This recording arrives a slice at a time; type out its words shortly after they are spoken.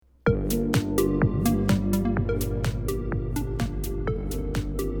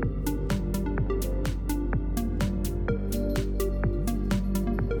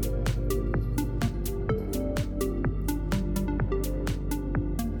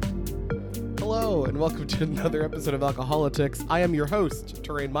Hello, and welcome to another episode of Alcoholics. I am your host,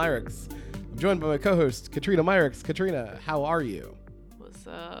 Terrain Myricks. I'm joined by my co-host, Katrina Myricks. Katrina, how are you? What's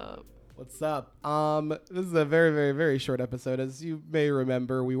up? What's up? This is a very, very, very short episode. As you may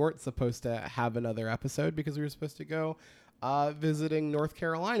remember, we weren't supposed to have another episode because we were supposed to go visiting North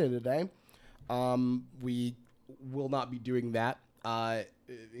Carolina today. We will not be doing that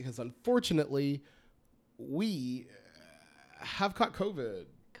because unfortunately, we have caught COVID.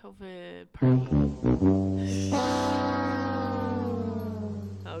 COVID party.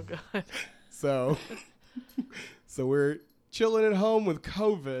 Oh, God. So we're chilling at home with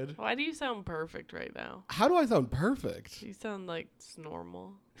COVID. Why do you sound perfect right now? How do I sound perfect? You sound like it's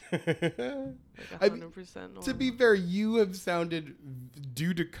normal. Like Like 100% normal. To be fair, you have sounded,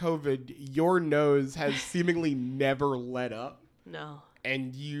 due to COVID, your nose has seemingly never let up. No.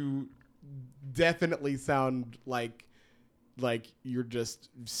 And you definitely sound like you're just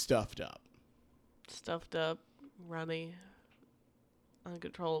stuffed up. Stuffed up, runny,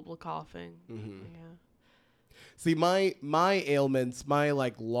 uncontrollable coughing. Mm-hmm. Yeah. See, my ailments, my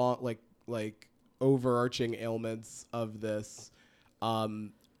like overarching ailments of this,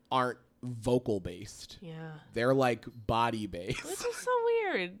 aren't vocal based. Yeah. They're like body based. Which is so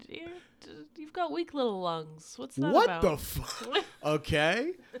weird. You've got weak little lungs. What's that What about? the fuck?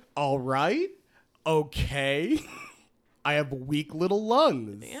 Okay. All right. Okay. I have weak little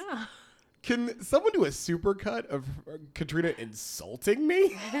lungs. Yeah. Can someone do a supercut of Katrina insulting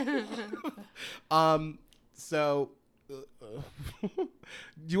me? So, do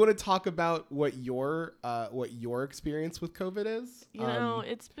you want to talk about what your experience with COVID is? You know,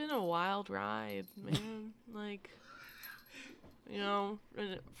 it's been a wild ride, man. Like, you know,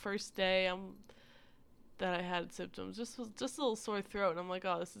 first day that I had symptoms, just a little sore throat, and I'm like,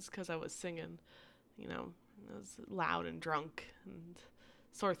 oh, this is because I was singing. You know, I was loud and drunk and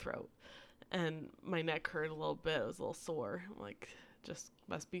sore throat, and my neck hurt a little bit. It was a little sore. I'm like, just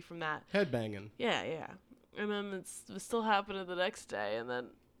must be from that. Headbanging. Yeah. And then it was still happening the next day, and then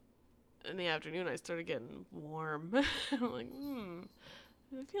in the afternoon I started getting warm. I'm like,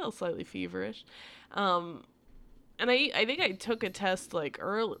 I feel slightly feverish. And I think I took a test like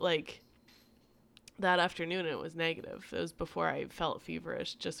early, like that afternoon, and it was negative. It was before I felt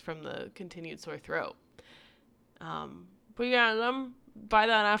feverish, just from the continued sore throat. But yeah, by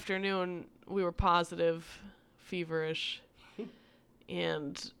that afternoon we were positive, feverish,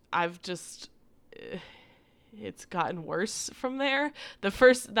 and I've just. It's gotten worse from there.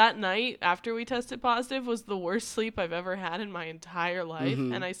 That night after we tested positive was the worst sleep I've ever had in my entire life.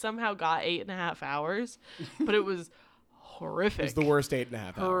 Mm-hmm. And I somehow got 8.5 hours, but it was horrific. It's the worst 8.5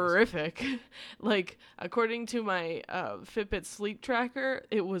 hours. Horrific. Like, according to my Fitbit sleep tracker,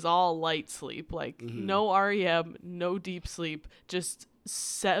 it was all light sleep. Like, no REM, no deep sleep, just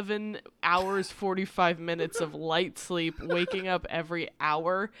 7 hours, 45 minutes of light sleep, waking up every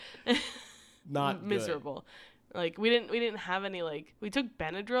hour. Not miserable. Good. Like, we didn't have any, like, we took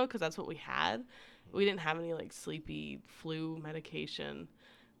Benadryl because that's what we had. We didn't have any, like, sleepy flu medication.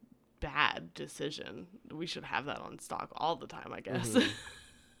 Bad decision. We should have that on stock all the time, I guess.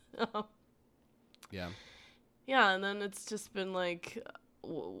 Mm-hmm. Yeah. Yeah, and then it's just been like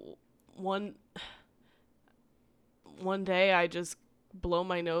one day I just blow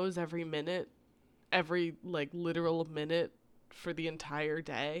my nose every minute, every like literal minute for the entire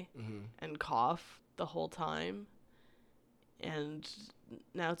day, and cough the whole time. And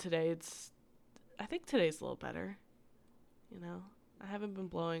now I think today's a little better. You know, I haven't been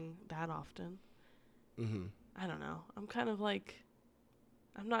blowing that often. I don't know. I'm kind of like,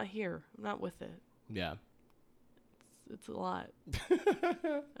 I'm not here. I'm not with it. Yeah. It's a lot.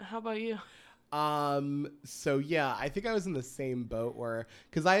 How about you? So yeah, I think I was in the same boat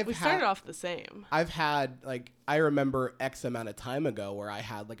because we started off the same. I've had like, I remember X amount of time ago where I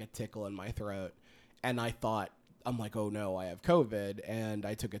had like a tickle in my throat, and I'm like, oh no, I have COVID, and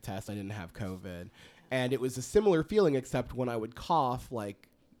I took a test. I didn't have COVID, and it was a similar feeling, except when I would cough, like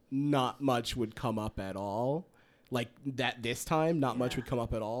not much would come up at all. Like that this time, not much would come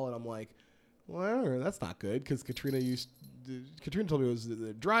up at all, and I'm like, well, that's not good, because Katrina told me it was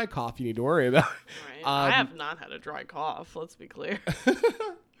the dry cough you need to worry about. Right. I have not had a dry cough, let's be clear.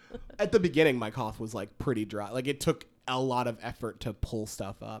 At the beginning, my cough was like pretty dry. Like it took a lot of effort to pull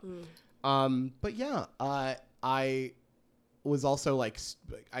stuff up. But yeah, I was also like,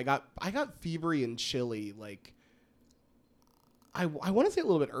 I got fevery and chilly. Like I want to say a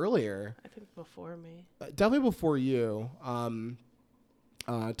little bit earlier. I think before me. Definitely before you.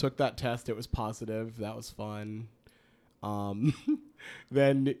 Took that test. It was positive. That was fun. Then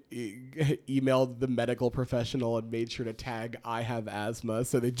emailed the medical professional and made sure to tag I have asthma,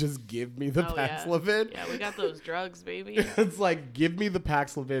 so they just give me the Paxlovid. Yeah, we got those drugs, baby. It's like, give me the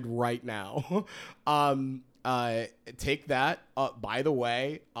Paxlovid right now. Take that. By the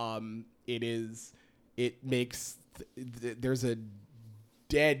way, it makes there's a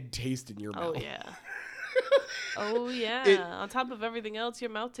dead taste in your mouth. Oh yeah. Oh yeah. On top of everything else, your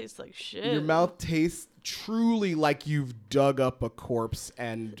mouth tastes like shit. Your mouth tastes truly like you've dug up a corpse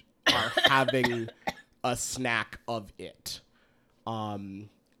and are having a snack of it.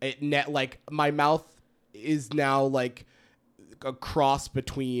 Like my mouth is now like a cross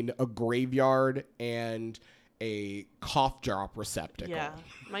between a graveyard and a cough drop receptacle. Yeah,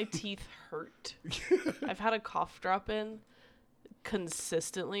 my teeth hurt. I've had a cough drop in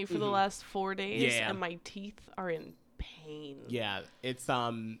consistently for the last 4 days, and my teeth are in pain. Yeah, it's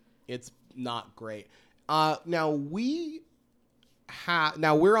not great. Now we're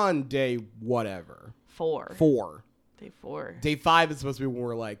on day whatever. 4. Day 4. Day 5 is supposed to be when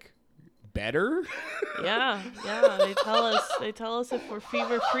we're like better. Yeah. They tell us if we're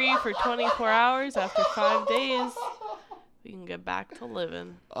fever free for 24 hours after 5 days, we can get back to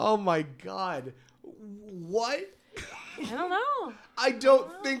living. Oh my God. What? I don't know. I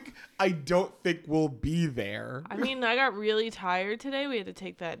don't think we'll be there. I mean, I got really tired today. We had to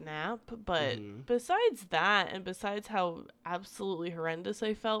take that nap. But besides that, and besides how absolutely horrendous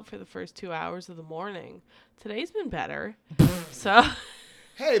I felt for the first 2 hours of the morning, today's been better. So,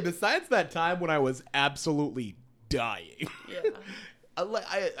 hey, besides that time when I was absolutely dying. Yeah.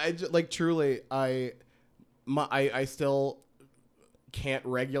 I still can't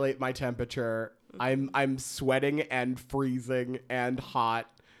regulate my temperature. I'm sweating and freezing and hot.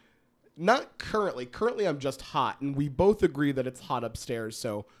 Not currently. Currently, I'm just hot, and we both agree that it's hot upstairs.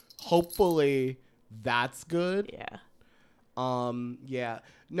 So hopefully that's good. Yeah. Yeah.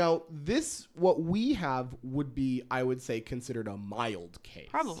 Now, what we have would be, I would say, considered a mild case.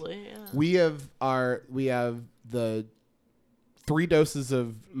 Probably. Yeah. We have the 3 doses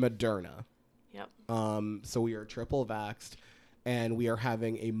of Moderna. Yep. So we are triple vaxxed. And we are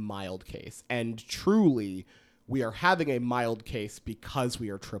having a mild case. And truly, we are having a mild case because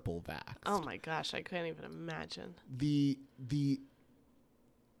we are triple vaxxed. Oh my gosh, I couldn't even imagine.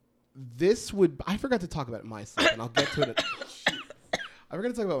 I forgot to talk about my sleep, and I'll get to it. I forgot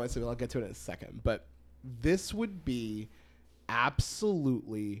to talk about my sleep, and I'll get to it in a second. But this would be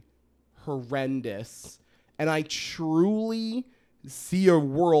absolutely horrendous. And I truly see a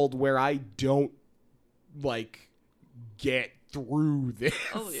world where I don't, get through this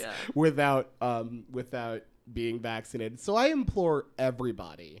without being vaccinated. So I implore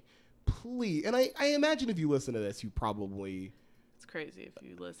everybody, please, and I imagine if you listen to this, you probably... It's crazy if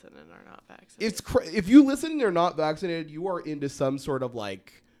you listen and are not vaccinated. If you listen and you're not vaccinated, you are into some sort of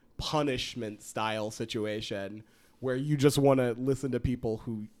punishment style situation where you just want to listen to people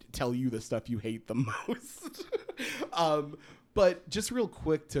who tell you the stuff you hate the most. But just real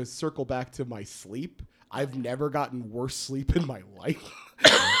quick to circle back to my sleep, I've never gotten worse sleep in my life.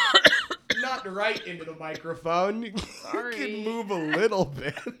 Not right into the microphone. Sorry. You can move a little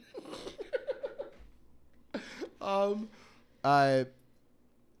bit.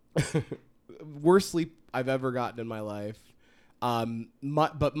 Worst sleep I've ever gotten in my life.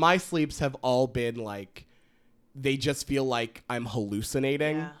 But my sleeps have all been they just feel like I'm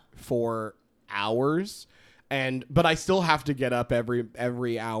hallucinating for hours. But I still have to get up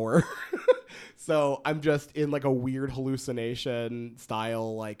every hour. So I'm just in a weird hallucination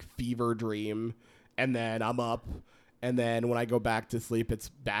style, fever dream. And then I'm up. And then when I go back to sleep, it's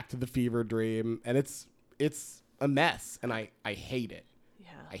back to the fever dream. And it's a mess. And I hate it. Yeah.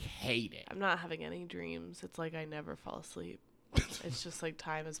 I hate it. I'm not having any dreams. It's like I never fall asleep. It's just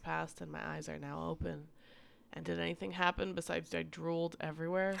time has passed and my eyes are now open. And did anything happen besides I drooled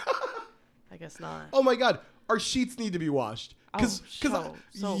everywhere? I guess not. Oh my God. Our sheets need to be washed. Because so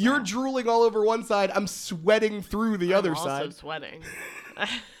you're bad. drooling all over one side. I'm sweating through the other side. I'm also sweating.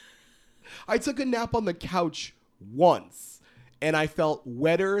 I took a nap on the couch once, and I felt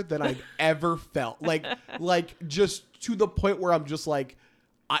wetter than I've ever felt. Just to the point where I'm just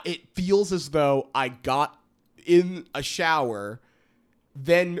it feels as though I got in a shower,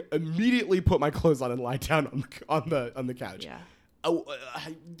 then immediately put my clothes on and lie down on the couch. Yeah. Oh,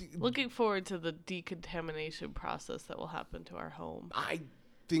 Looking forward to the decontamination process that will happen to our home. I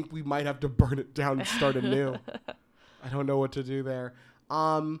think we might have to burn it down and start anew. I don't know what to do there.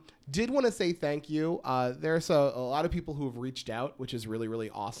 Did want to say thank you. There's a lot of people who have reached out, which is really, really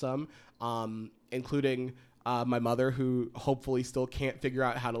awesome, including my mother, who hopefully still can't figure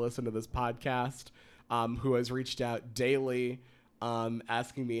out how to listen to this podcast. who has reached out daily,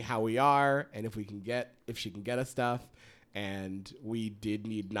 asking me how we are and if she can get us stuff. And we did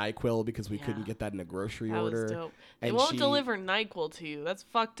need NyQuil because we couldn't get that in a grocery order. Was dope. They And won't deliver NyQuil to you. That's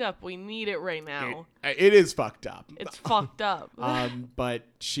fucked up. We need it right now. It is fucked up. It's fucked up. But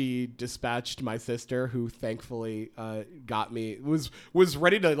she dispatched my sister, who thankfully got me, was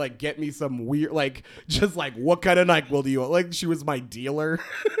ready to like get me some weird, like, just like, what kind of NyQuil do you want? Like, she was my dealer.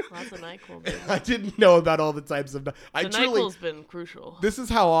 Lots of NyQuil, baby. I didn't know about all the types of. NyQuil's been crucial. This is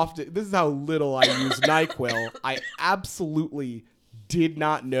how little I use NyQuil. I absolutely did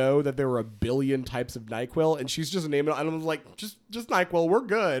not know that there were a billion types of NyQuil, and she's just naming it. And I was like, just NyQuil, we're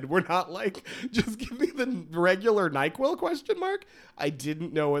good. We're not like, just give me the regular NyQuil question mark. I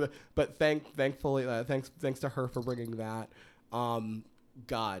didn't know but thankfully, thanks to her for bringing that.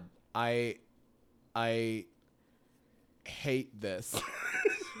 God, I hate this.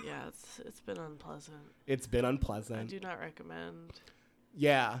 Yeah, it's been unpleasant. It's been unpleasant. I do not recommend.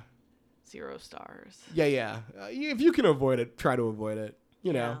 Yeah. 0 stars. Yeah. If you can avoid it, try to avoid it.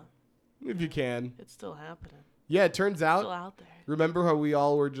 You know, if you can. It's still happening. Yeah, it turns out. It's still out there. Remember how we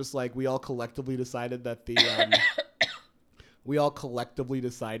all were just like, we all collectively decided that the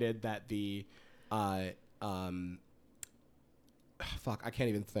fuck, I can't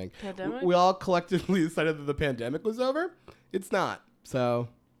even think. Pandemic? We all collectively decided that the pandemic was over. It's not. So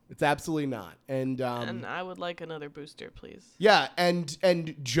it's absolutely not. And I would like another booster, please. Yeah, and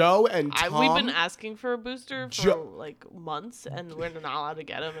Joe and Tom. We've been asking for a booster for like months, and we're not allowed to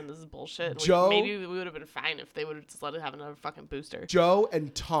get them, and this is bullshit. Maybe we would have been fine if they would have just let it have another fucking booster. Joe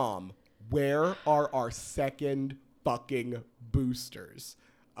and Tom, where are our second fucking boosters?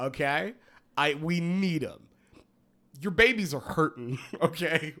 Okay? We need them. Your babies are hurting,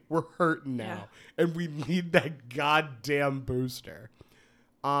 okay? We're hurting now. Yeah. And we need that goddamn booster.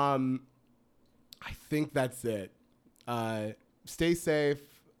 I think that's it. Stay safe,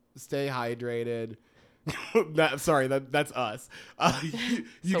 stay hydrated. That's us.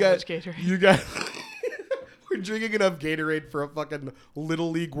 You much Gatorade. You got we're drinking enough Gatorade for a fucking Little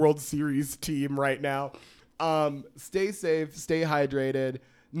League World Series team right now. Stay safe, stay hydrated.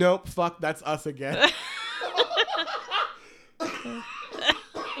 Nope, fuck, that's us again.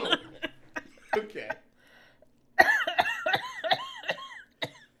 Okay.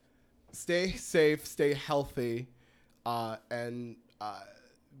 Stay safe, stay healthy, and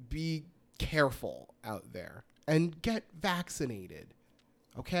be careful out there. And get vaccinated.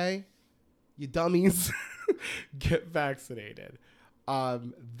 Okay? You dummies. Get vaccinated.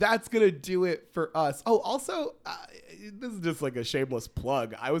 That's going to do it for us. Oh, also, this is just like a shameless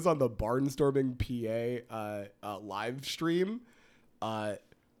plug. I was on the Barnstorming PA live stream.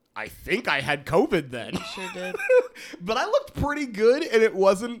 I think I had COVID then. You sure did. But I looked pretty good, and it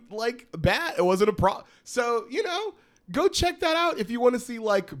wasn't, like, bad. It wasn't a problem. So, you know, go check that out if you want to see,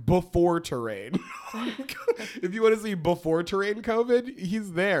 like, before terrain. If you want to see before terrain COVID,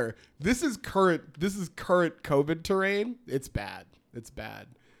 he's there. This is current COVID terrain. It's bad. It's bad.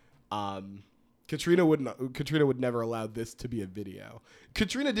 Katrina would never allow this to be a video.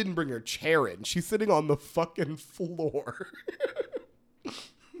 Katrina didn't bring her chair in. She's sitting on the fucking floor.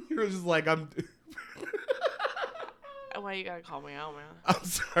 You're just like, why you gotta call me out, man? I'm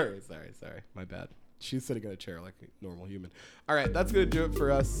sorry. My bad. She's sitting in a chair like a normal human. All right, that's going to do it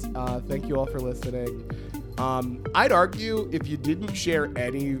for us. Thank you all for listening. I'd argue if you didn't share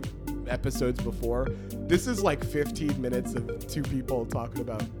any episodes before, this is like 15 minutes of two people talking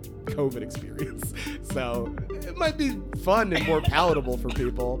about COVID experience. So it might be fun and more palatable for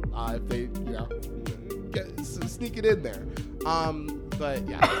people if they, sneak it in there. But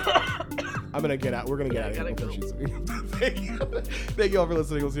yeah, I'm gonna get out. We're gonna get out of here. Thank you all for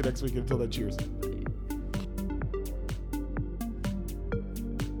listening. We'll see you next week. Until then, cheers.